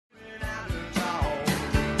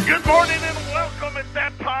morning and welcome at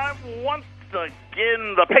that time once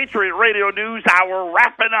again. The Patriot Radio News Hour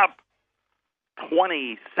wrapping up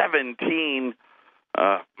 2017.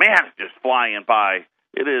 Man, it's just flying by.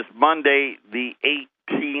 It is Monday the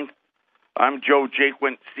 18th. I'm Joe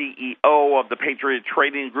Jaquin, CEO of the Patriot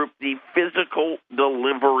Trading Group, the physical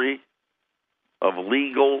delivery of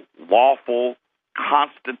legal, lawful,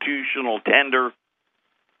 constitutional tender.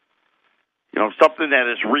 You know, something that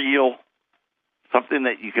is real, something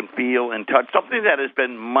that you can feel and touch, something that has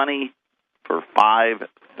been money for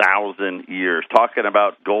 5,000 years. Talking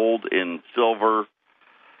about gold and silver,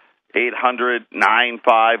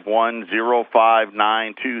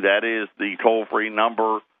 800-951-0592. That is the toll-free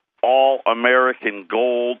number. All American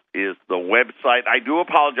Gold is the website. I do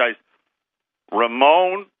apologize.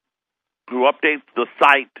 Ramon, who updates the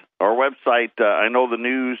site, our website, I know the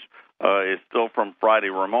news is still from Friday.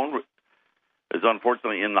 Ramon is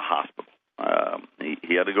unfortunately in the hospital.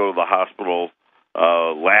 He had to go to the hospital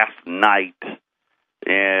last night,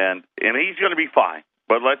 and he's going to be fine.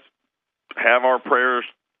 But let's have our prayers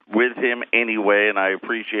with him anyway, and I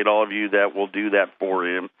appreciate all of you that will do that for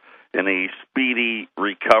him in a speedy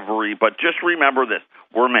recovery. But just remember this: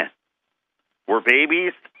 we're men, we're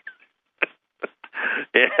babies,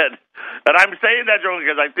 and I'm saying that, Joe,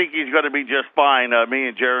 because I think he's going to be just fine. Me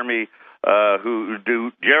and Jeremy,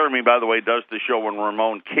 Jeremy, by the way, does the show when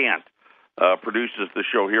Ramon can't. Produces the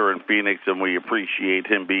show here in Phoenix, and we appreciate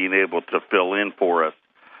him being able to fill in for us.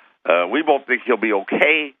 We both think he'll be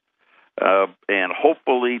okay, and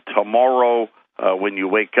hopefully tomorrow when you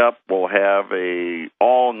wake up, we'll have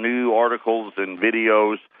all new articles and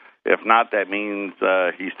videos. If not, that means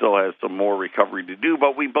he still has some more recovery to do,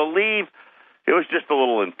 but we believe it was just a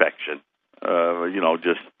little infection.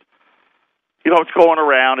 It's going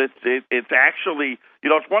around. It's actually,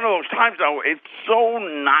 it's one of those times now. It's so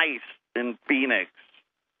nice in Phoenix,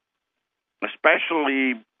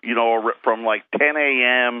 especially, from like 10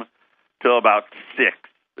 a.m. till about 6.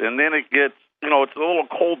 And then it gets, it's a little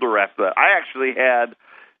colder after that. I actually had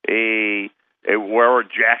wear a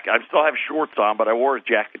jacket. I still have shorts on, but I wore a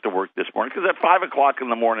jacket to work this morning because at 5 o'clock in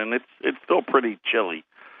the morning, it's still pretty chilly.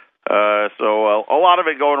 So a lot of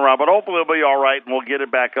it going around, but hopefully it'll be all right, and we'll get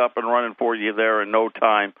it back up and running for you there in no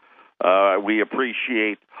time. We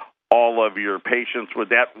appreciate all of your patience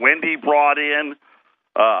with that. Wendy brought in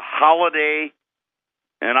holiday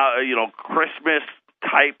and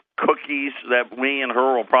Christmas-type cookies that me and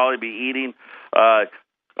her will probably be eating. I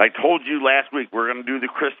told you last week we're going to do the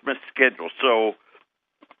Christmas schedule. So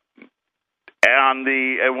and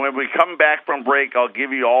when we come back from break, I'll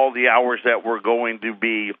give you all the hours that we're going to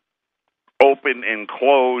be open and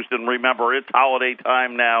closed. And remember, it's holiday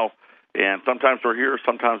time now, and sometimes we're here,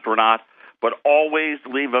 sometimes we're not. But always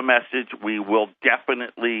leave a message. We will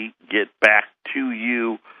definitely get back to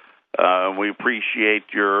you. We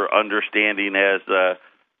appreciate your understanding as I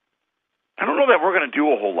don't know that we're going to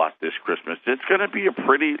do a whole lot this Christmas. It's going to be a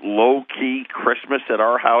pretty low-key Christmas at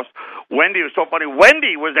our house. Wendy was so funny.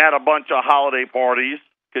 Wendy was at a bunch of holiday parties,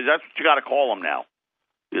 because that's what you got to call them now.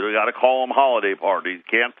 You got to call them holiday parties.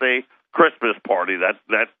 Can't say Christmas party. That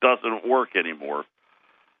doesn't work anymore.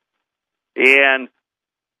 And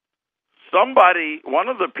one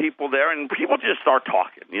of the people there, and people just start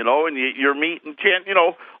talking, and you're meeting,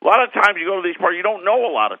 a lot of times you go to these parties, you don't know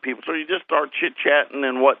a lot of people, so you just start chit-chatting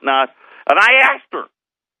and whatnot. And I asked her,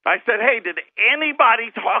 I said, hey, did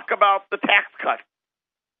anybody talk about the tax cut?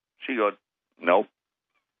 She goes, no.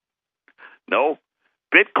 No.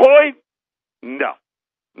 Bitcoin? No.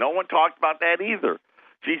 No one talked about that either.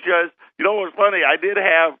 She says, it was funny, I did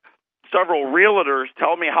have several realtors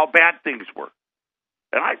tell me how bad things were.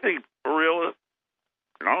 And I think in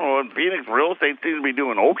Phoenix, real estate seems to be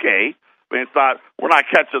doing okay. I mean, we're not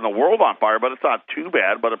catching the world on fire, but it's not too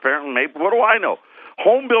bad. But apparently, maybe, what do I know?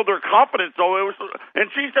 Home builder confidence,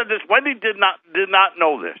 and she said this, Wendy did not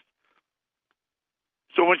know this.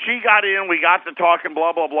 So when she got in, we got to talking,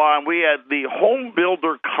 blah, blah, blah, and we had the home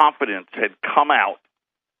builder confidence had come out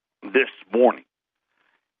this morning.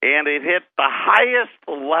 And it hit the highest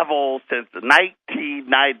level since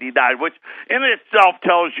 1999, which in itself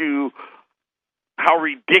tells you how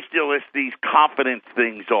ridiculous these confidence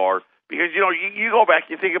things are. Because, you go back,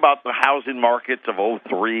 you think about the housing markets of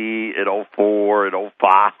 2003 and 2004 and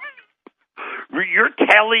 2005. You're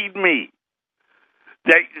telling me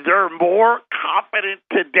that they're more confident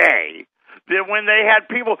today than when they had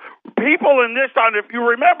people in this time. If you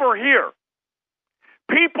remember here,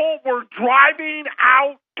 people were driving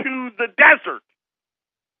out to the desert.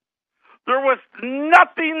 There was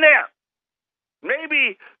nothing there.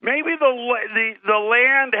 Maybe the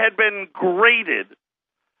land had been graded.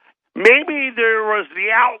 maybe there was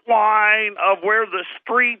the outline of where the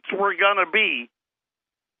streets were going to be,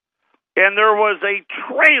 and there was a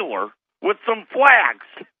trailer with some flags.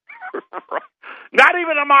 Not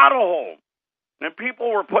even a model home. And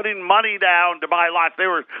people were putting money down to buy lots. They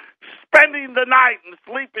were spending the night and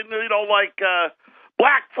sleeping, like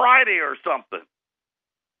Black Friday or something.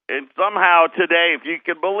 And somehow today, if you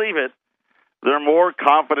can believe it, they're more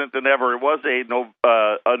confident than ever. It was a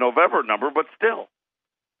November number, but still.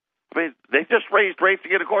 I mean, they just raised rates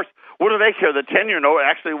again. Of course, what do they care? The 10-year note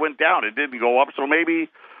actually went down. It didn't go up, so maybe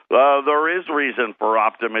there is reason for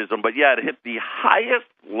optimism. But, yeah, it hit the highest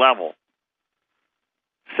level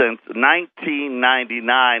since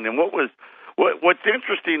 1999. And what's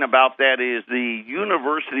interesting about that is the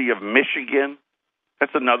University of Michigan.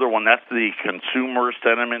 That's another one. That's the Consumer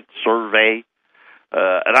Sentiment Survey.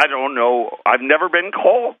 And I don't know. I've never been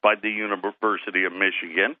called by the University of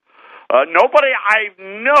Michigan. Nobody I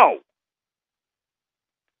know.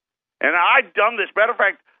 And I've done this. Matter of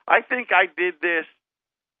fact, I think I did this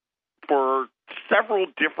for several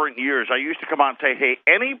different years. I used to come out and say, hey,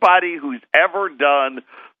 anybody who's ever done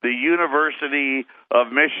the University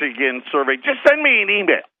of Michigan survey, just send me an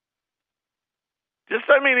email. Just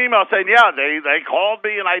send me an email saying, yeah, they called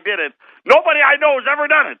me and I did it. Nobody I know has ever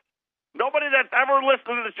done it. Nobody that's ever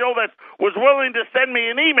listened to the show that was willing to send me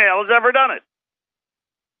an email has ever done it.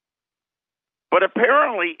 But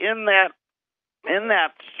apparently in that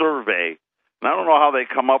survey, and I don't know how they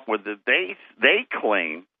come up with it, they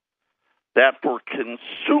claim that for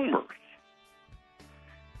consumers,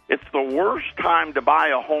 it's the worst time to buy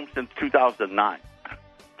a home since 2009.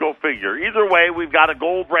 Go figure. Either way, we've got a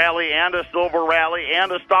gold rally and a silver rally and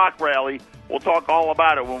a stock rally. We'll talk all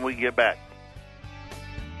about it when we get back.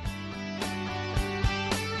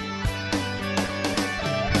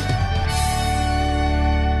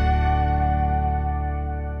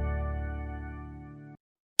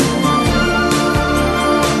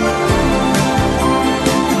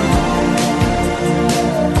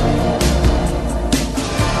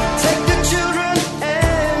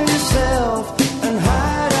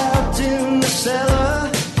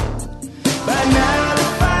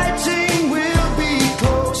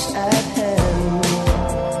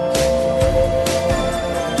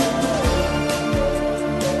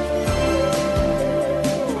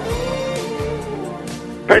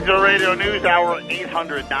 Patriot Radio News Hour,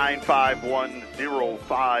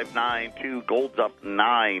 800-951-0592. Gold's up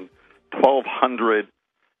 $9,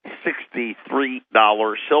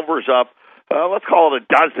 $1,263. Silver's up, let's call it a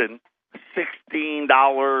dozen,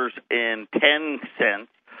 $16.10.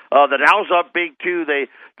 The Dow's up big, too. They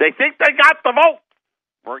think they got the vote.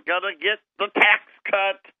 We're going to get the tax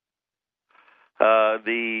cut.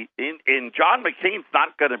 John McCain's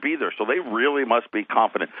not going to be there, so they really must be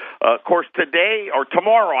confident. Of course,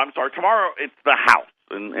 tomorrow it's the House,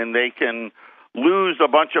 and they can lose a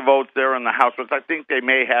bunch of votes there in the House, which I think they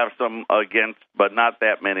may have some against, but not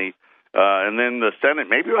that many. And then the Senate,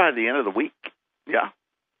 maybe by the end of the week. Yeah,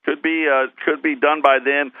 could be done by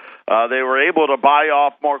then. They were able to buy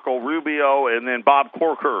off Marco Rubio, and then Bob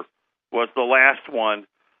Corker was the last one.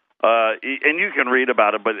 And you can read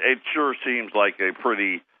about it, but it sure seems like a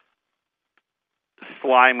pretty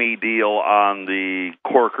slimy deal on the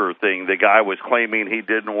Corker thing. The guy was claiming he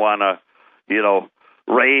didn't want to,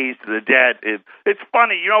 raise the debt. It's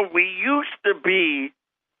funny, we used to be,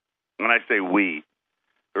 when I say we,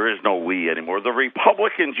 there is no we anymore. The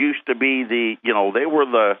Republicans used to be they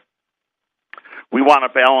were we want to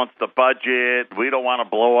balance the budget. We don't want to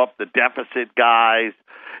blow up the deficit guys.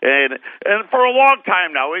 And for a long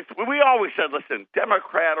time now, we always said, listen,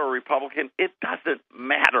 Democrat or Republican, it doesn't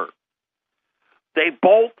matter. They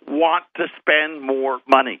both want to spend more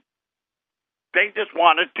money. They just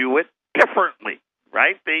want to do it differently,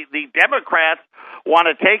 right? The Democrats want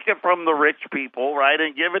to take it from the rich people, right,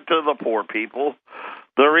 and give it to the poor people.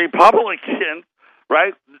 The Republicans,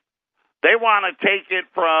 right, they want to take it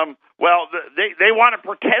from, they want to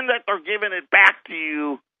pretend that they're giving it back to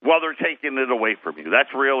you while they're taking it away from you.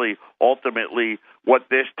 That's really ultimately what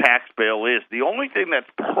this tax bill is. The only thing that's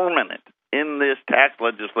permanent in this tax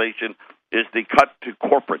legislation is the cut to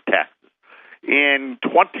corporate taxes. In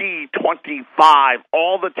 2025,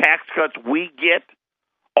 all the tax cuts we get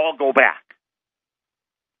all go back.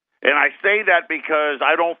 And I say that because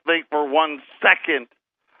I don't think for 1 second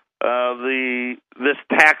this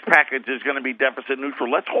tax package is going to be deficit neutral.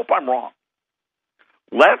 Let's hope I'm wrong.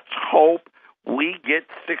 Let's hope we get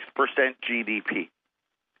 6% GDP.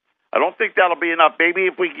 I don't think that'll be enough. Maybe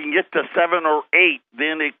if we can get to 7 or 8,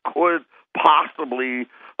 then it could possibly.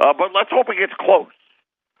 But let's hope it gets close.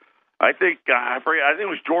 I think it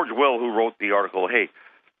was George Will who wrote the article. Hey,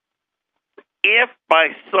 if by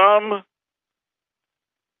some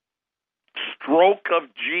stroke of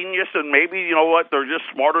genius, and maybe, you know what, they're just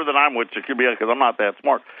smarter than I'm, which it could be because I'm not that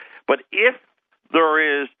smart, but if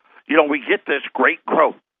there is, we get this great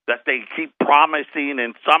growth that they keep promising,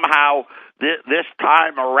 and somehow this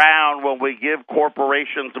time around when we give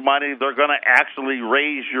corporations money, they're going to actually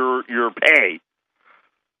raise your pay.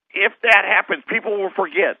 If that happens, people will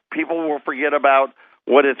forget. People will forget about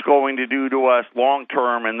what it's going to do to us long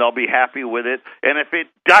term, and they'll be happy with it. And if it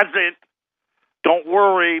doesn't, don't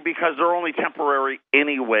worry, because they're only temporary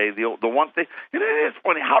anyway. The one thing, and it is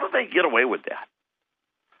funny, how do they get away with that?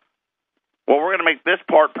 Well, we're going to make this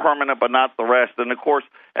part permanent, but not the rest. And, of course,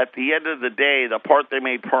 at the end of the day, the part they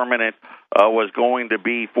made permanent was going to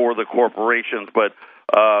be for the corporations. But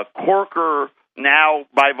Corker now,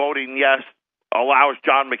 by voting yes, allows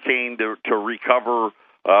John McCain to recover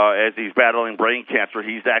as he's battling brain cancer.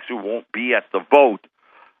 He actually won't be at the vote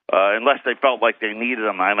unless they felt like they needed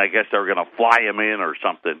him, and I guess they were going to fly him in or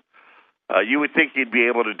something. You would think he'd be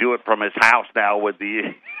able to do it from his house now with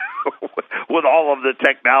the with all of the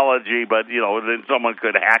technology, but then someone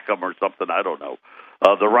could hack him or something. I don't know.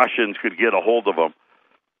 The Russians could get a hold of him.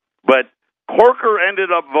 But Corker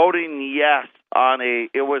ended up voting yes on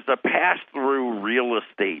it was a pass-through real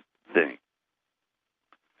estate thing.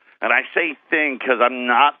 And I say thing because I'm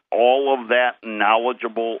not all of that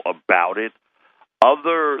knowledgeable about it,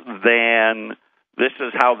 other than this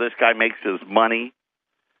is how this guy makes his money.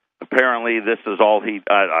 Apparently, this is all he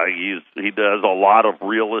does a lot of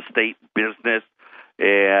real estate business,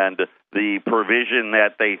 and the provision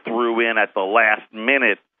that they threw in at the last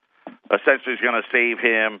minute essentially is going to save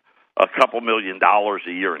him a couple $1 million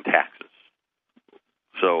a year in taxes.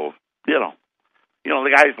 So,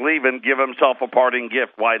 the guy's leaving, give himself a parting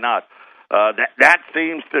gift. Why not? That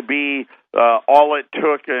seems to be all it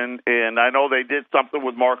took, and I know they did something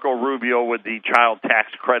with Marco Rubio with the child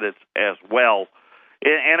tax credits as well.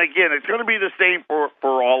 And again, it's going to be the same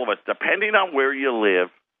for all of us. Depending on where you live,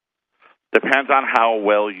 depends on how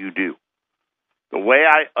well you do. The way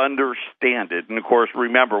I understand it, and of course,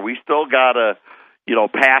 remember, we still got to,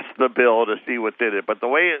 pass the bill to see what's in it. But the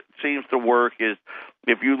way it seems to work is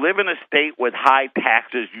if you live in a state with high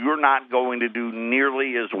taxes, you're not going to do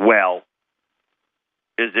nearly as well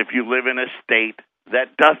as if you live in a state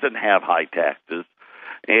that doesn't have high taxes.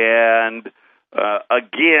 And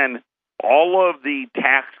again, all of the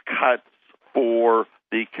tax cuts for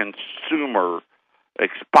the consumer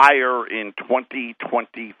expire in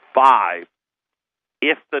 2025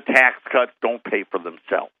 if the tax cuts don't pay for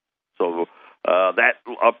themselves. So that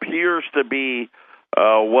appears to be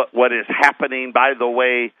what is happening. By the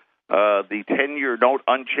way, the 10-year note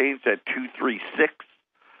unchanged at 236.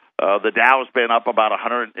 The Dow's been up about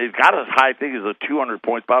 100. It got as high, I think, as 200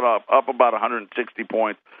 points, up about 160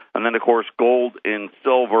 points. And then, of course, gold and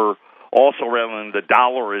silver also rallying. The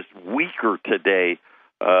dollar is weaker today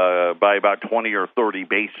by about 20 or 30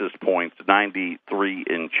 basis points, 93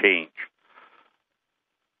 and change.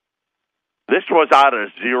 This was out of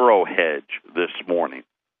Zero Hedge this morning.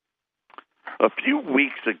 A few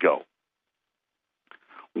weeks ago,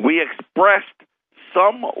 we expressed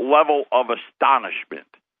some level of astonishment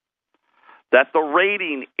that the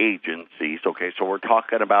rating agencies, okay, so we're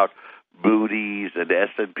talking about Moody's and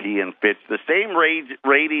S&P and Fitch, the same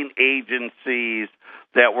rating agencies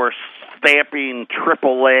that were stamping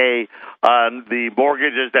AAA on the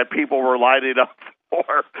mortgages that people were lining up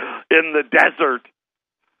for in the desert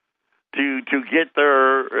to get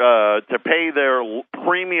their to pay their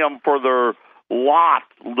premium for their lot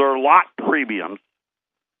premiums.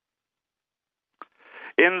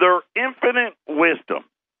 In their infinite wisdom,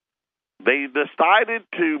 they decided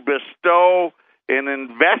to bestow an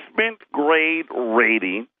investment-grade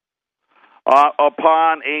rating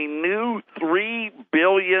upon a new $3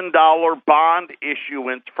 billion bond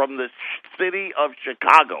issuance from the city of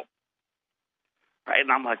Chicago. Right?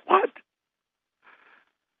 And I'm like, what?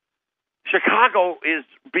 Chicago is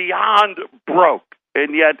beyond broke,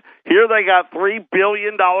 and yet here they got $3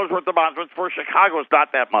 billion worth of bonds, which for Chicago is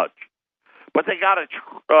not that much. But they got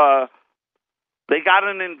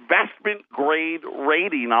an investment grade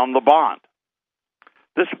rating on the bond.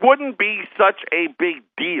 This wouldn't be such a big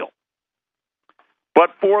deal,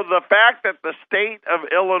 but for the fact that the state of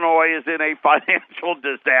Illinois is in a financial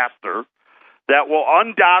disaster that will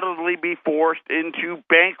undoubtedly be forced into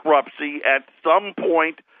bankruptcy at some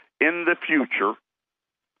point in the future,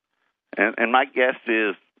 and my guess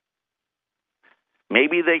is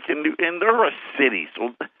maybe they can do, and they're a city,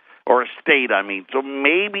 or a state, so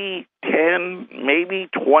maybe 10, maybe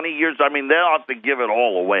 20 years, they'll have to give it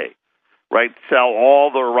all away, right? Sell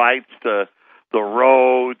all the rights to the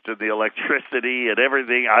roads and the electricity and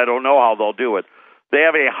everything. I don't know how they'll do it. They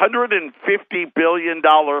have a $150 billion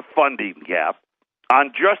funding gap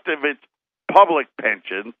on just of its public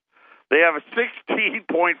pensions. They have a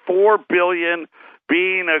 $16.4 billion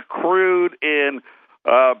being accrued in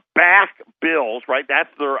back bills, right? That's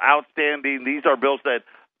their outstanding. These are bills that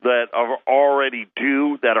are already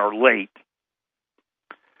due, that are late.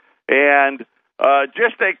 And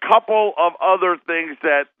just a couple of other things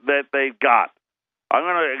that they've got. I'm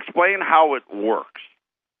going to explain how it works.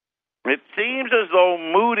 It seems as though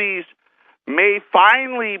Moody's may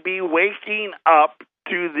finally be waking up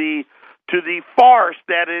to the farce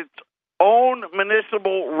that its own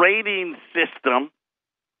municipal rating system.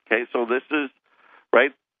 Okay, so this is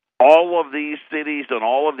right. All of these cities and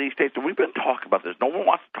all of these states, and we've been talking about this. No one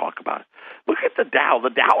wants to talk about it. Look at the Dow. The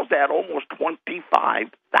Dow's at almost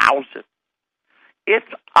 25,000.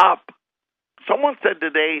 It's up. Someone said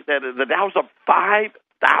today that the Dow's up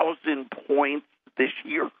 5,000 points this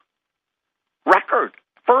year. Record.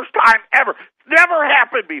 First time ever. Never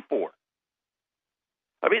happened before.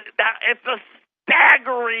 I mean, it's a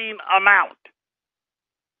staggering amount.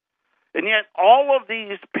 And yet all of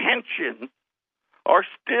these pensions are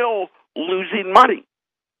still losing money.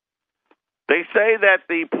 They say that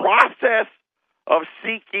the process of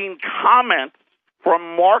seeking comments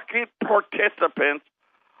from market participants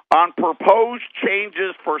on proposed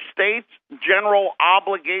changes for states' general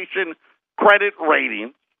obligation credit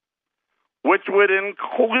ratings, which would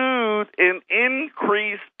include an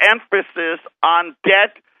increased emphasis on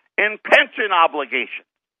debt and pension obligations.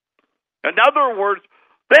 In other words,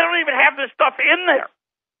 they don't even have this stuff in there.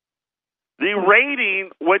 The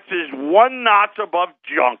rating, which is one notch above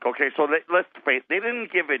junk. Okay, so let's face it, they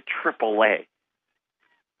didn't give it AAA.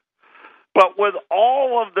 But with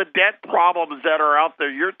all of the debt problems that are out there,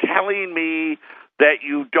 you're telling me that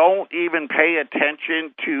you don't even pay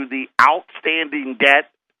attention to the outstanding debt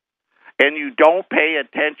and you don't pay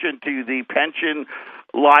attention to the pension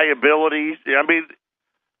liabilities? I mean,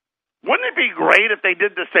 wouldn't it be great if they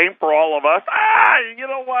did the same for all of us? You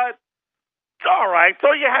know what? It's all right.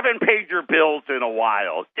 So you haven't paid your bills in a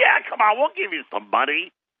while. Yeah, come on, we'll give you some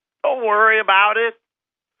money. Don't worry about it.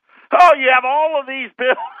 Oh, you have all of these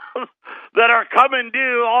bills that are coming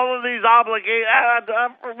due, all of these obligations.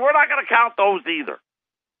 We're not going to count those either.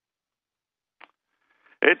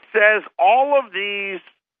 It says all of these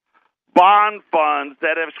bond funds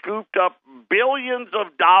that have scooped up billions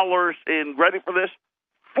of dollars in, ready for this,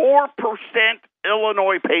 4%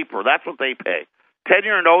 Illinois paper. That's what they pay.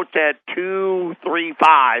 10-year notes at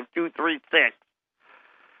 2.35, 2.36.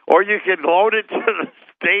 Or you can loan it to the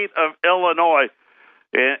state of Illinois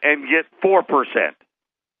and get 4%.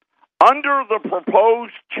 Under the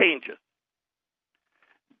proposed changes,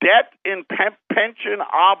 debt and pension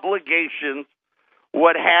obligations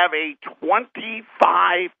would have a 25%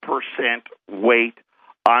 weight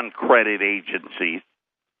on credit agencies.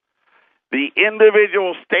 The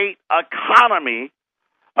individual state economy,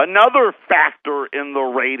 another factor in the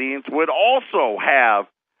ratings, would also have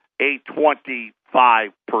a 25%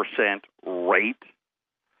 rate.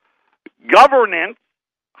 Governance,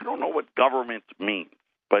 I don't know what government means,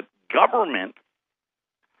 but governance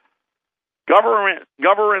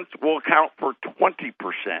will count for 20%.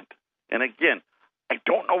 And again, I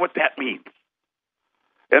don't know what that means.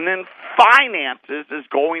 And then finances is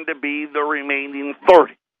going to be the remaining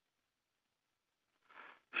 30%.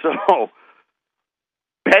 So,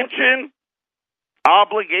 pension,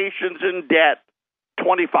 obligations, and debt,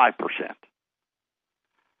 25%.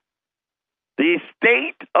 The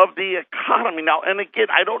state of the economy. Now, and again,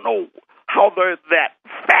 I don't know how that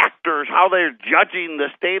factors, how they're judging the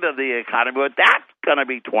state of the economy, but that's going to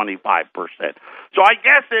be 25%. So I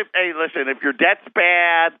guess if your debt's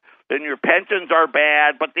bad, then your pensions are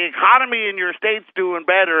bad, but the economy in your state's doing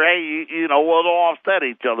better, hey, we'll offset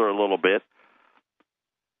each other a little bit.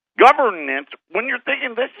 Governance, when you're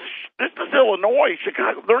thinking this is Illinois,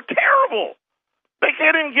 Chicago, they're terrible. They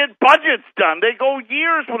can't even get budgets done. They go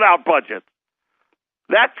years without budgets.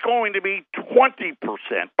 That's going to be 20%.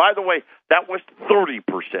 By the way, that was 30%.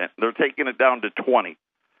 They're taking it down to 20%.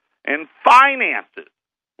 And finances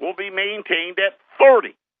will be maintained at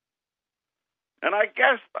 30%. And I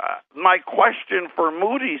guess my question for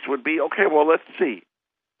Moody's would be, okay, well, let's see.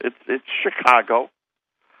 It's Chicago.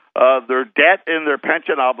 Their debt and their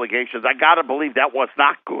pension obligations, I got to believe that was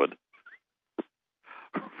not good.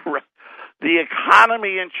 The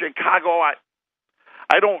economy in Chicago,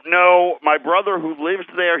 I don't know. My brother who lives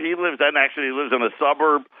there, he lives in a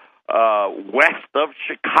suburb west of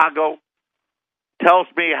Chicago, tells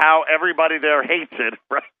me how everybody there hates it,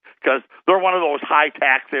 right? because they're one of those high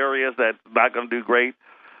tax areas that's not going to do great.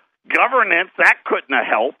 Governance, that couldn't have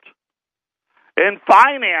helped. And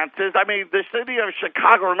finances, I mean, the city of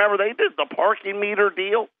Chicago, remember, they did the parking meter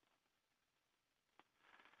deal.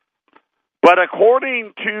 But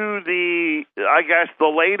according to the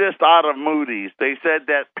latest out of Moody's, they said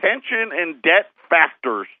that pension and debt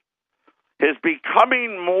factors is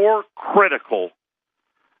becoming more critical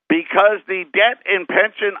because the debt and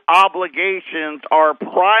pension obligations are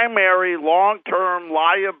primary long-term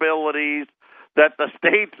liabilities that the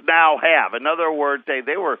states now have. In other words,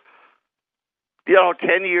 they were,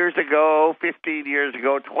 10 years ago, 15 years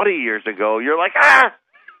ago, 20 years ago, you're like,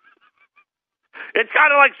 it's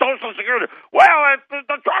kind of like Social Security. Well,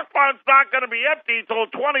 the trust fund's not going to be empty until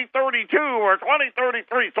 2032 or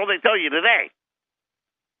 2033, so they tell you today.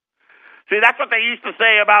 See, that's what they used to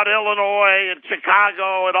say about Illinois and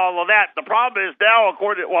Chicago and all of that. The problem is now, at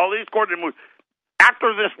least according to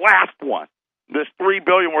after this last one, this $3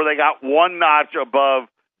 billion where they got one notch above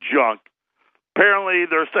junk, apparently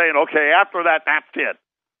they're saying, okay, after that, that's it.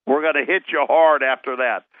 We're going to hit you hard after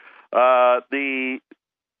that.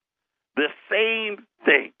 The same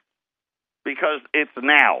thing, because it's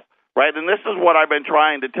now, right? And this is what I've been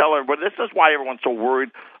trying to tell everybody. This is why everyone's so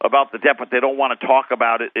worried about the debt, but they don't want to talk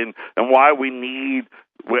about it, and why we need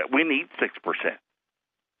 6%.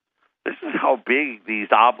 This is how big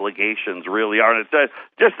these obligations really are. And it's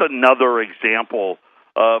just another example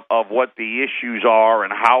of what the issues are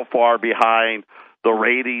and how far behind the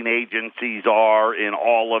rating agencies are in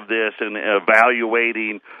all of this and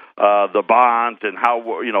evaluating the bonds and how,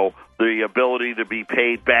 the ability to be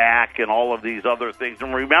paid back and all of these other things.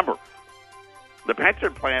 And remember, the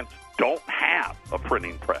pension plans don't have a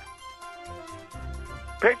printing press.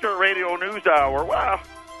 Patriot Radio News Hour, well,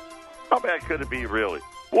 how bad could it be, really?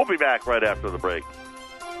 We'll be back right after the break.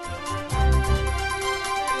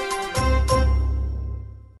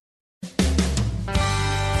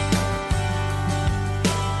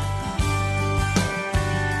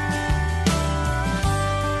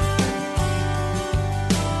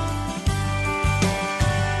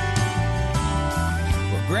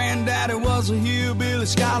 Granddaddy was a hillbilly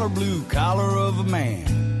scholar, blue collar of a man.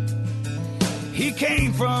 He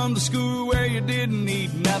came from the school where you didn't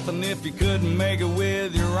need nothing if you couldn't make it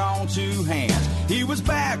with your own two hands. He was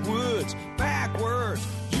backwards,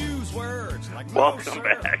 use words like welcome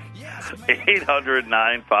back.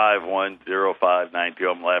 800-951-0592.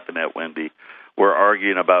 I'm laughing at Wendy. We're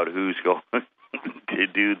arguing about who's going to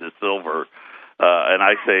do the silver, and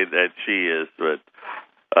I say that she is, but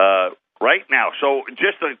right now, so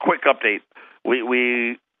just a quick update.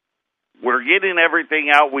 We're getting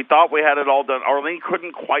everything out. We thought we had it all done. Arlene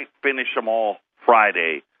couldn't quite finish them all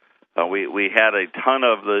Friday. We had a ton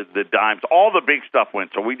of the dimes. All the big stuff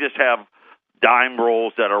went. So we just have dime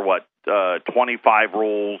rolls that are, 25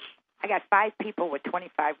 rolls. I got 5 people with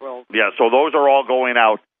 25 rolls. Yeah, so those are all going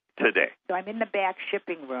out today. So I'm in the back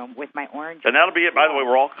shipping room with my orange. And that'll be it. By the way,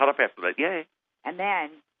 we're all cut up after that. Yay. And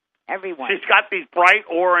then everyone. She's got these bright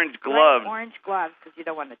orange gloves. Bright orange gloves because you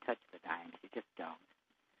don't want to touch the dimes. You just don't.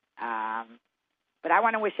 But I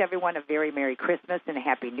want to wish everyone a very Merry Christmas and a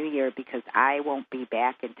Happy New Year because I won't be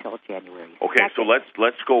back until January 2nd. Okay, so let's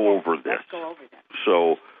go over this. Let's go over that.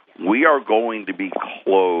 So we are going to be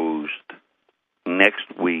closed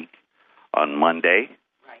next week on Monday,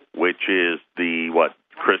 right, which is the,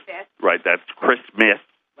 25th. Right, that's Christmas.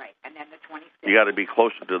 Right, and then the 25th. You got to be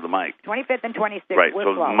closer to the mic. 25th and 26th. Right, we're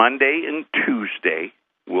so closed. Monday and Tuesday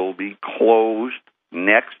will be closed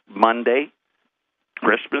next Monday,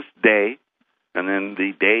 Christmas Day, and then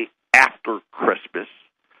the day after Christmas.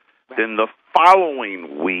 Right. Then the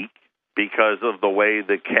following week, because of the way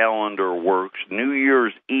the calendar works, New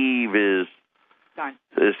Year's Eve is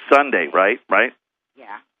Sunday, right? Right?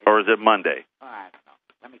 Yeah. Or is it Monday? I don't know.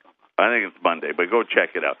 Let me go. I think it's Monday, but go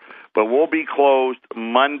check it out. But we'll be closed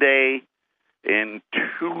Monday and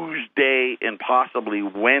Tuesday and possibly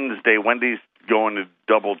Wednesday. Wendy's going to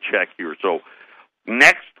double check here. So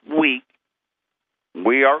next week,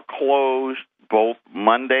 we are closed both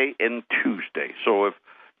Monday and Tuesday. So if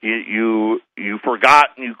you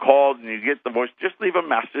forgot and you called and you get the voice, just leave a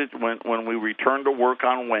message. When we return to work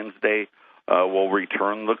on Wednesday, we'll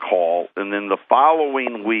return the call. And then the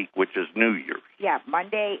following week, which is New Year's. Yeah,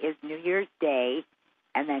 Monday is New Year's Day,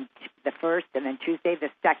 and then the 1st, and then Tuesday the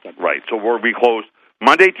 2nd. Right, so we'll be closed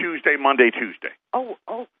Monday, Tuesday, Monday, Tuesday. Oh,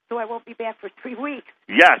 so I won't be back for 3 weeks.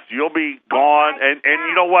 Yes, you'll be gone, and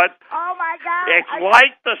you know what? Oh, my God. It's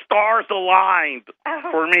like the stars aligned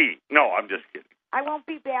for me. No, I'm just kidding. I won't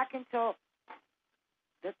be back until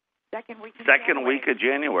the second week of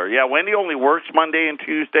January. Yeah, Wendy only works Monday and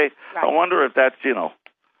Tuesday. Right. I wonder if that's,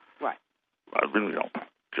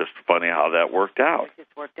 just funny how that worked out. It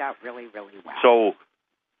just worked out really, really well. So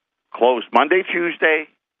closed Monday, Tuesday,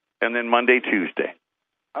 and then Monday, Tuesday.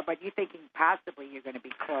 Oh, but you're thinking possibly you're going to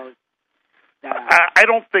be closed. I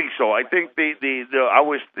don't think so. I think the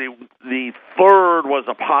third was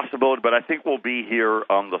a possibility, but I think we'll be here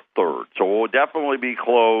on the third. So we'll definitely be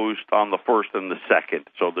closed on the first and the second.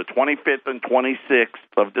 So the 25th and 26th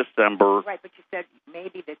of December. Right, but you said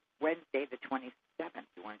maybe the Wednesday, the 27th.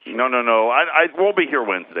 You weren't sure. No. I we'll be here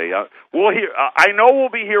Wednesday. I know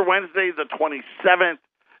we'll be here Wednesday, the 27th,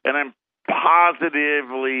 and I'm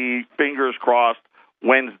positively, fingers crossed,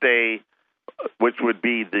 Wednesday, which would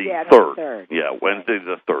be the third. Yeah, Wednesday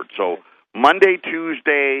the 3rd. So Monday,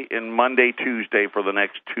 Tuesday, and Monday, Tuesday for the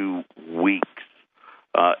next 2 weeks.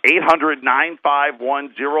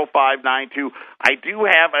 800-951-0592. I do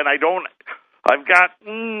have, and I've got,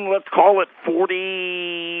 let's call it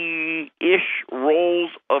 40-ish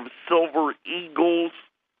rolls of Silver Eagles.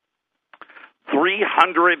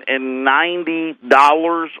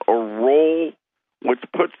 $390 a roll, which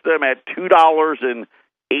puts them at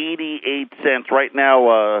 $2.88 right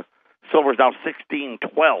now. Silver's now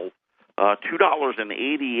 $16.12.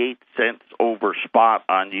 $2.88 over spot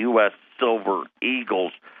on U.S. Silver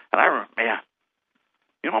Eagles. And I remember, man,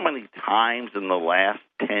 you know how many times in the last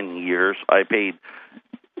 10 years I paid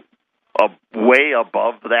way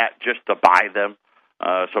above that just to buy them?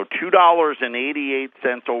 So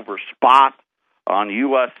 $2.88 over spot on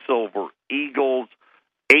U.S. Silver Eagles.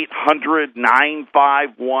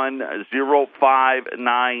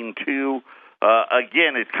 800-951-0592.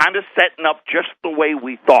 Again, it's kind of setting up just the way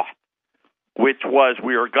we thought, which was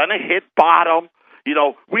we are going to hit bottom. You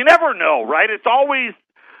know, we never know, right? It's always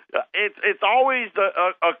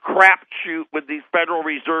a crapshoot with these Federal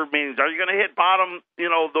Reserve meetings. Are you going to hit bottom? You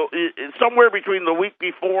know, somewhere between the week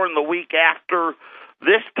before and the week after.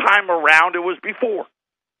 This time around, it was before.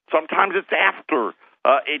 Sometimes it's after.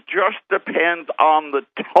 It just depends on the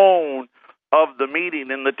tone of the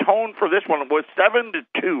meeting. And the tone for this one was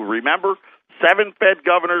 7-2. Remember, 7 Fed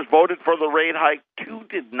governors voted for the rate hike, 2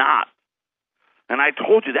 did not. And I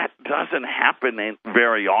told you that doesn't happen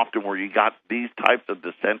very often where you got these types of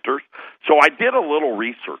dissenters. So I did a little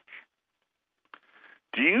research.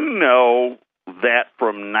 Do you know that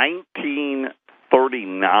from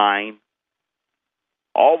 1939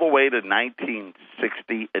 all the way to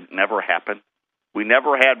 1960, it never happened? We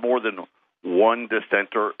never had more than one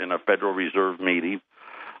dissenter in a Federal Reserve meeting.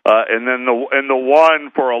 And then the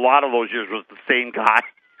one for a lot of those years was the same guy.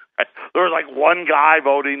 There was like one guy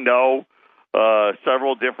voting no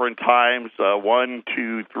several different times. 1,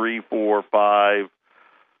 2, 3, 4, 5.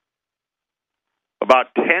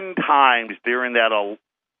 About 10 times during that,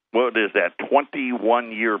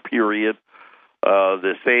 21-year period.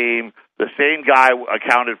 The same guy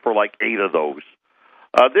accounted for like 8 of those.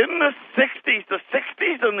 Then the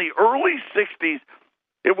 60s and the early 60s,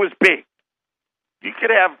 it was big. You could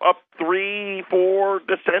have up 3, 4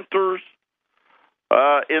 dissenters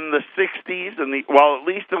in the 60s, at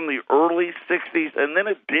least in the early 60s, and then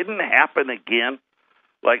it didn't happen again,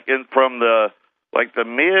 from the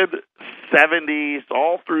mid 70s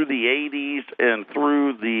all through the 80s and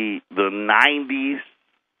through the 90s.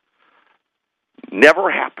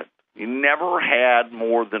 Never happened. You never had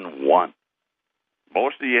more than one.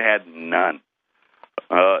 Most of you had none.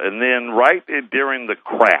 And then during the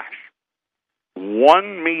crash,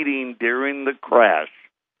 one meeting during the crash,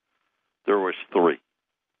 there was 3.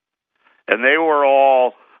 And they were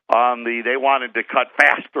all they wanted to cut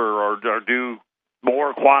faster or do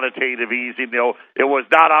more quantitative easing. You know, it was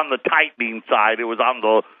not on the tightening side. It was on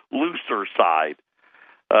the looser side.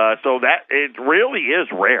 So that it really is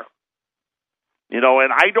rare. You know,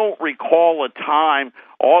 and I don't recall a time,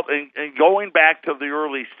 and going back to the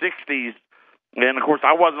early 60s, and of course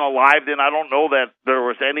I wasn't alive then, I don't know that there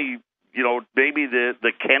was any, you know, maybe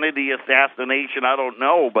the Kennedy assassination, I don't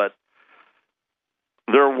know, but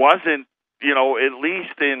there wasn't, you know, at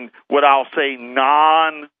least in what I'll say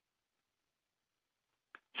non-stressed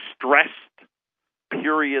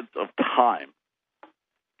periods of time,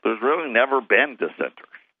 there's really never been dissenters,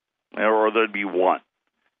 or there'd be one.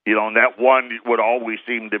 You know, and that one would always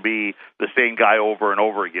seem to be the same guy over and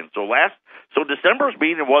over again. So December's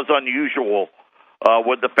meeting was unusual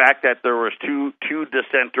with the fact that there was two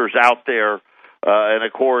dissenters out there, and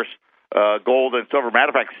of course gold and silver. Matter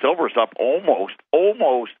of fact, silver's up almost.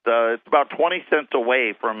 It's about 20 cents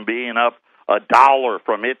away from being up $1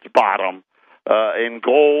 from its bottom, and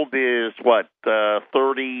gold is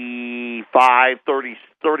 $35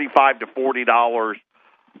 to $40.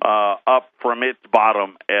 Up from its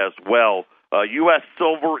bottom as well. U.S.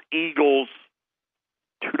 Silver Eagles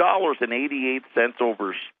 $2.88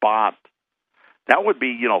 over spot. That would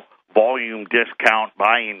be, volume discount,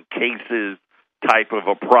 buying cases type of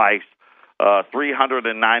a price.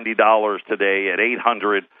 $390 today at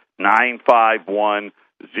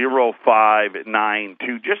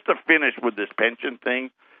 800-951-0592. Just to finish with this pension thing,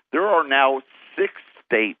 there are now 6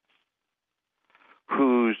 states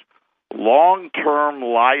whose long-term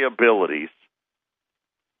liabilities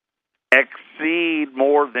exceed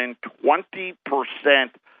more than 20%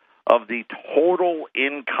 of the total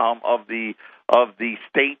income of the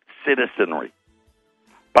state citizenry.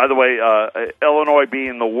 By the way, Illinois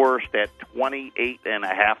being the worst at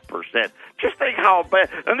 28.5%. Just think how bad.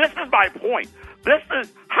 And this is my point. This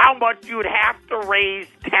is how much you would have to raise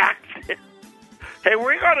taxes. Hey,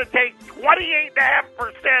 we're going to take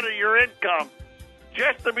 28.5% of your income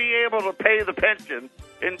just to be able to pay the pension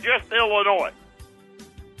in just Illinois.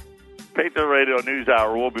 Patriot Radio News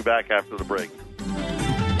Hour. We'll be back after the break.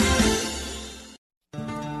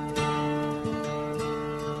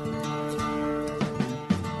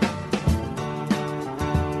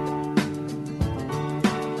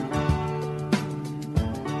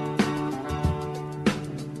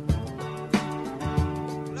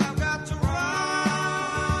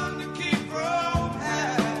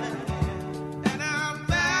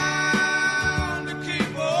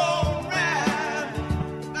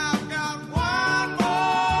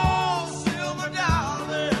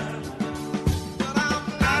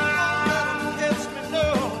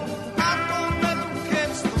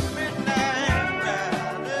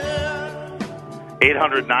 Eight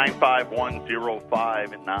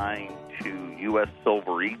 800-951-0592. U.S.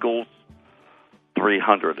 Silver Eagles,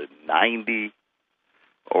 390.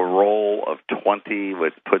 A roll of 20,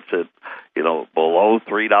 which puts it, below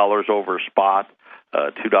 $3 over spot.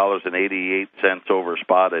 $2.88 over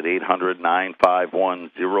spot at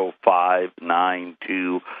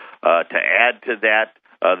 800-951-0592. To add to that,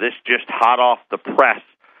 this just hot off the press.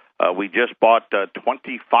 We just bought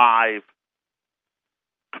 25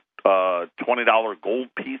 $20 gold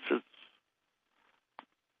pieces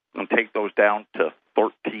and take those down to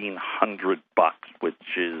 $1,300, which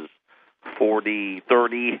is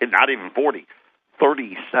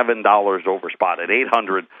 $37 over spot at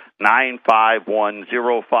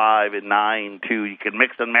 800-951-0592. You can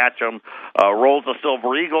mix and match them. Rolls of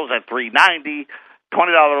Silver Eagles at $390.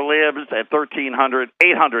 $20 libs at $1,300.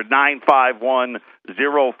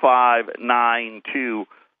 800-951-0592.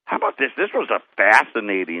 How about this? This was a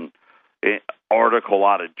fascinating article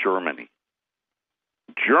out of Germany.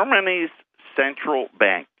 Germany's central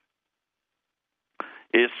bank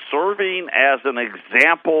is serving as an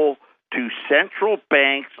example to central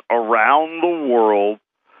banks around the world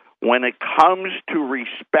when it comes to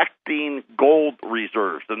respecting gold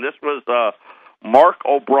reserves. And this was Mark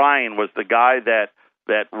O'Brien was the guy that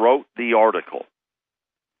wrote the article.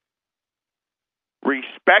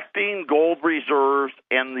 Respecting gold reserves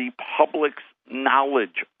and the public's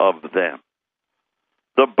knowledge of them.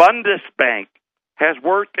 The Bundesbank has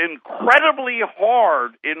worked incredibly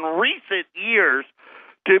hard in recent years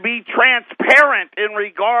to be transparent in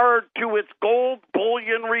regard to its gold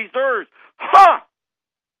bullion reserves.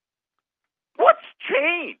 What's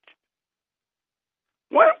changed?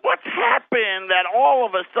 What's happened that all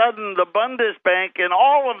of a sudden the Bundesbank, in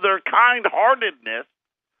all of their kind-heartedness,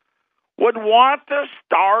 would want to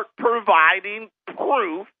start providing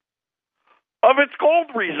proof of its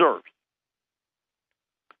gold reserves?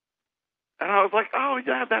 And I was like, oh,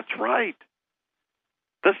 yeah, that's right.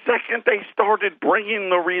 The second they started bringing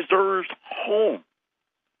the reserves home,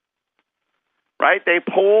 right? They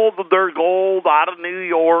pulled their gold out of New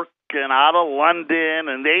York and out of London,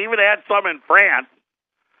 and they even had some in France,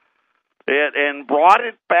 and brought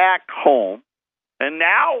it back home. And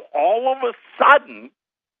now, all of a sudden,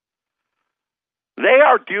 they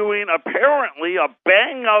are doing apparently a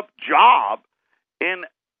bang-up job in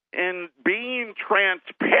being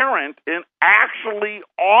transparent and actually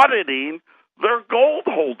auditing their gold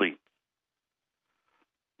holdings.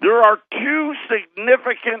 There are two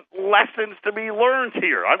significant lessons to be learned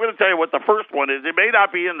here. I'm going to tell you what the first one is. It may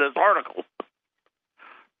not be in this article.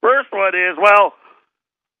 First one is, well,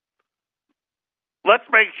 let's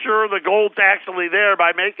make sure the gold's actually there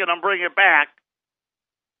by making them bring it back.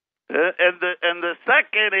 And the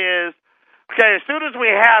second is, okay, as soon as we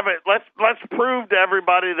have it, let's prove to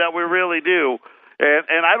everybody that we really do.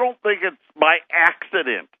 And I don't think it's by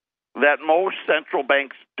accident that most central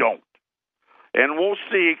banks don't. And we'll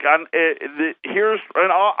see. I'll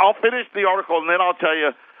finish the article, and then I'll tell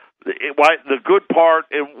you why the good part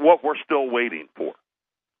and what we're still waiting for.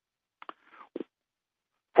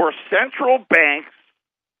 For central banks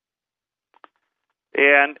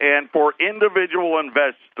and for individual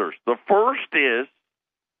investors. The first is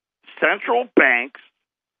central banks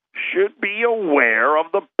should be aware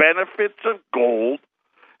of the benefits of gold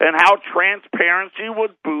and how transparency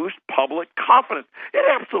would boost public confidence. It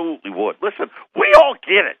absolutely would. Listen, we all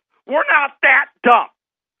get it. We're not that dumb.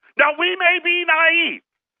 Now, we may be naive,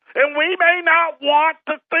 and we may not want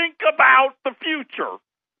to think about the future,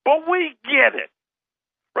 but we get it,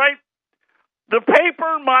 right? The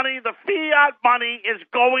paper money, the fiat money is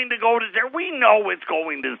going to go to zero. We know it's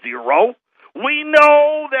going to zero. We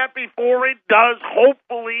know that before it does,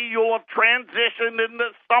 hopefully you'll have transitioned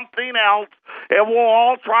into something else, and we'll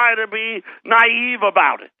all try to be naive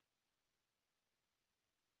about it.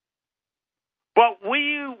 But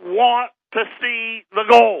we want to see the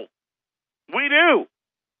gold. We do.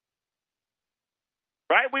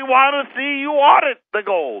 Right? We want to see you audit the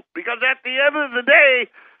gold, because at the end of the day,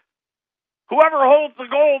 whoever holds the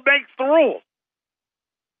gold makes the rules.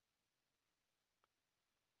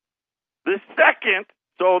 The second,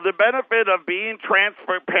 so the benefit of being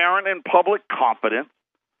transparent and public confidence.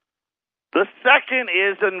 The second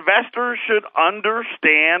is investors should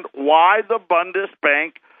understand why the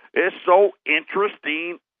Bundesbank is so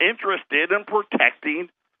interested in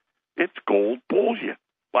protecting its gold bullion.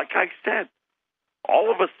 Like I said,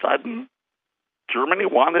 all of a sudden, Germany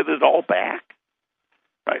wanted it all back,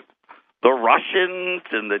 right? The Russians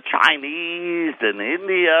and the Chinese and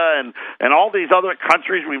India and all these other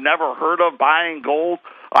countries we've never heard of buying gold.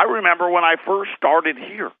 I remember when I first started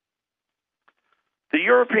here, the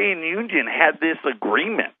European Union had this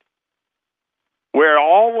agreement where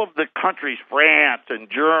all of the countries, France and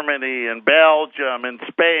Germany and Belgium and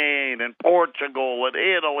Spain and Portugal and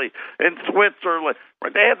Italy and Switzerland,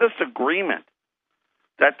 they had this agreement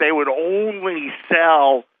that they would only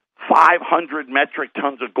sell 500 metric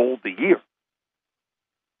tons of gold a year.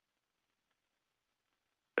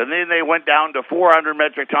 And then they went down to 400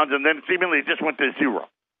 metric tons, and then seemingly just went to zero.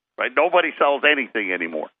 Right? Nobody sells anything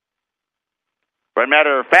anymore. But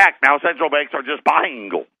matter of fact, now central banks are just buying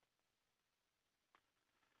gold.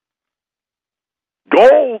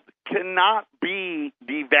 Gold cannot be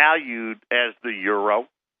devalued as the euro,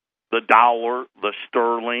 the dollar, the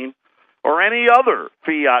sterling, or any other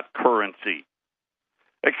fiat currency.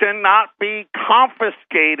 It cannot be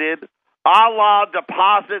confiscated a la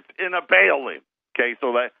deposits in a bail-in. Okay,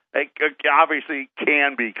 so that it obviously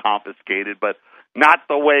can be confiscated, but not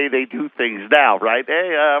the way they do things now, right?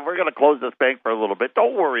 Hey, we're going to close this bank for a little bit.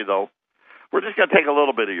 Don't worry, though. We're just going to take a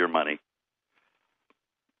little bit of your money.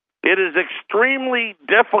 It is extremely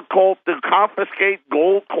difficult to confiscate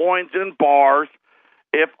gold coins in bars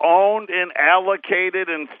if owned in allocated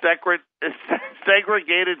and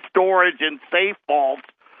segregated storage in safe vaults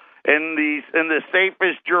in the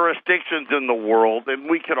safest jurisdictions in the world, and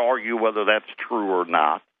we could argue whether that's true or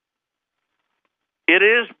not. It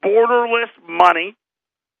is borderless money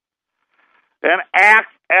and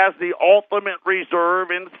acts as the ultimate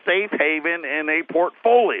reserve and safe haven in a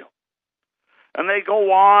portfolio. And they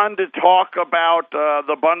go on to talk about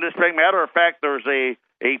the Bundesbank. Matter of fact, there's a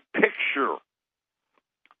picture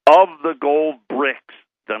of the gold bricks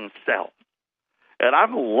themselves. And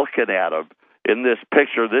I'm looking at them in this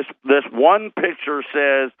picture. This one picture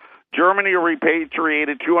says Germany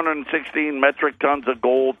repatriated 216 metric tons of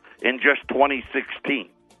gold in just 2016.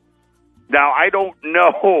 Now, I don't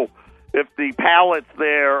know if the pallets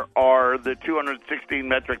there are the 216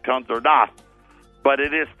 metric tons or not, but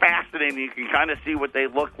it is fascinating. You can kind of see what they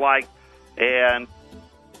look like. And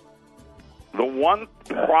the one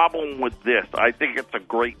problem with this, I think it's a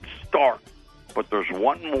great start, but there's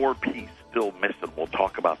one more piece still missing. We'll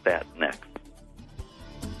talk about that next.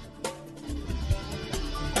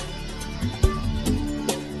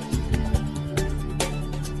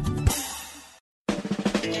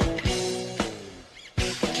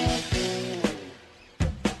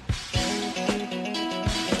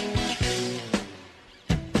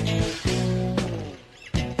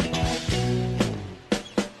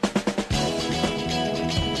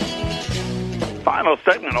 Final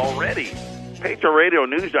segment already. Patriot Radio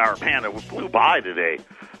News Hour. Man, it flew by today.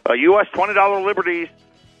 U.S. $20 Liberties,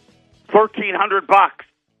 $1,300.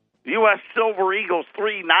 U.S. Silver Eagles,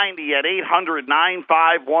 $390 at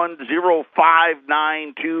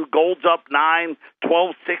 800-951-0592. Gold's up 9,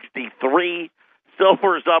 $12.63.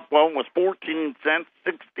 Silver's up, one was 14 cents,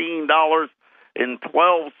 $16.12. And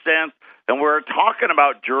we're talking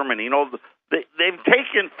about Germany. You know, they've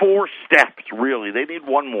taken 4 steps, really. They need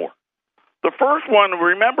one more. The first one,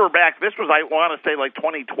 remember back, this was, I want to say, like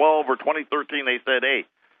 2012 or 2013, they said, hey,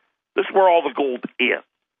 this is where all the gold is.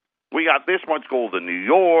 We got this much gold in New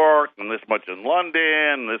York, and this much in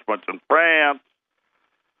London, and this much in France.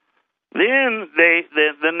 Then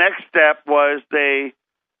the next step was they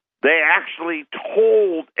actually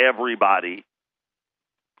told everybody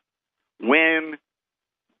when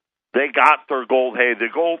they got their gold. Hey, the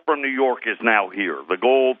gold from New York is now here. The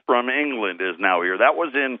gold from England is now here. That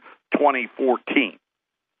was in 2014.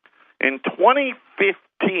 In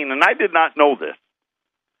 2015, and I did not know this,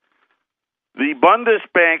 the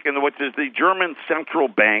Bundesbank, which is the German central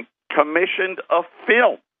bank, commissioned a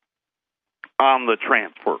film on the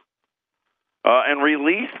transfer and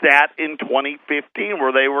released that in 2015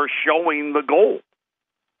 where they were showing the gold.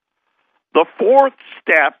 The fourth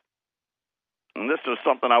step, and this is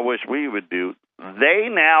something I wish we would do, they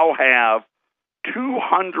now have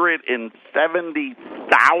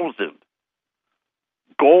 270,000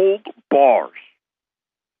 gold bars,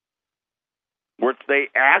 which they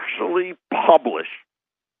actually publish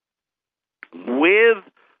with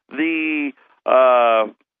the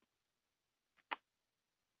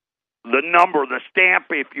number, the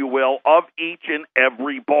stamp, if you will, of each and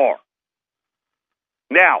every bar.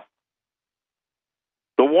 Now,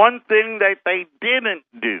 the one thing that they didn't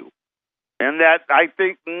do, and that I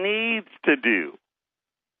think needs to do,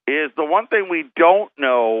 is the one thing we don't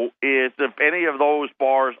know is if any of those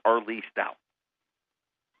bars are leased out.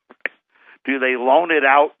 Do they loan it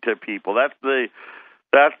out to people? That's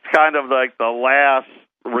kind of like the last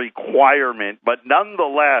requirement, but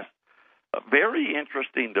nonetheless, a very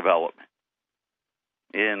interesting development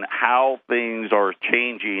in how things are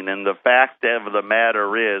changing. And the fact of the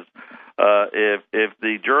matter is, if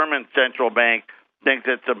the German central bank thinks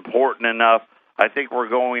it's important enough, I think we're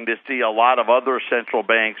going to see a lot of other central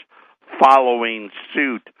banks following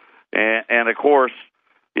suit. And of course,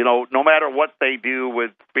 you know, no matter what they do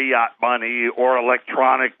with fiat money or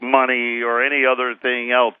electronic money or any other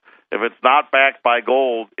thing else, if it's not backed by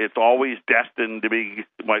gold, it's always destined to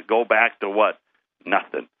go back to what?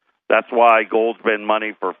 Nothing. That's why gold's been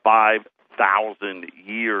money for 5,000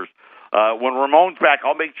 years. When Ramon's back,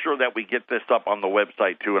 I'll make sure that we get this up on the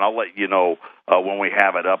website too, and I'll let you know when we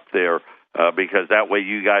have it up there, because that way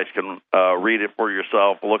you guys can read it for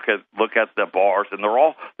yourself. Look at the bars, and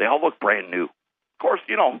they all look brand new. Of course,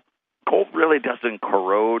 you know, gold really doesn't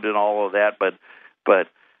corrode and all of that, but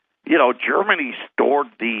you know, Germany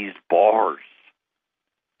stored these bars,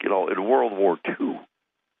 you know, in World War II.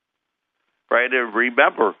 Right? And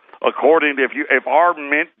remember, according to if our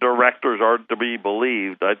mint directors are to be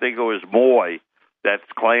believed, I think it was Moy that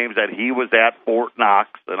claims that he was at Fort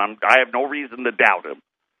Knox, and I have no reason to doubt him.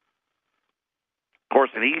 Of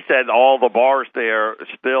course, and he said all the bars there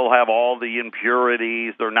still have all the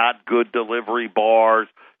impurities. They're not good delivery bars.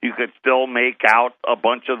 You could still make out a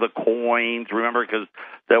bunch of the coins, remember, because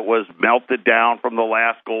that was melted down from the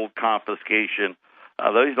last gold confiscation.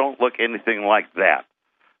 Those don't look anything like that.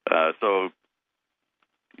 So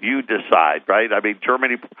you decide, right? I mean,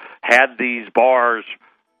 Germany had these bars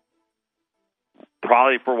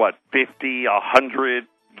probably for, 50, 100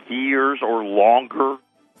 years or longer,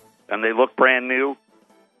 and they look brand new. Of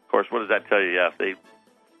course, what does that tell you? Yeah,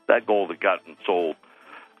 that gold had gotten sold.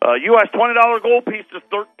 U.S. $20 gold piece is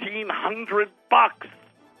 $1,300.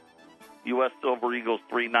 U.S. Silver Eagles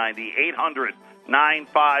 $390.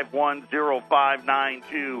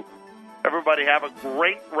 800-951-0592. Everybody have a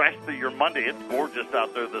great rest of your Monday. It's gorgeous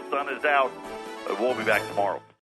out there. The sun is out. We'll be back tomorrow.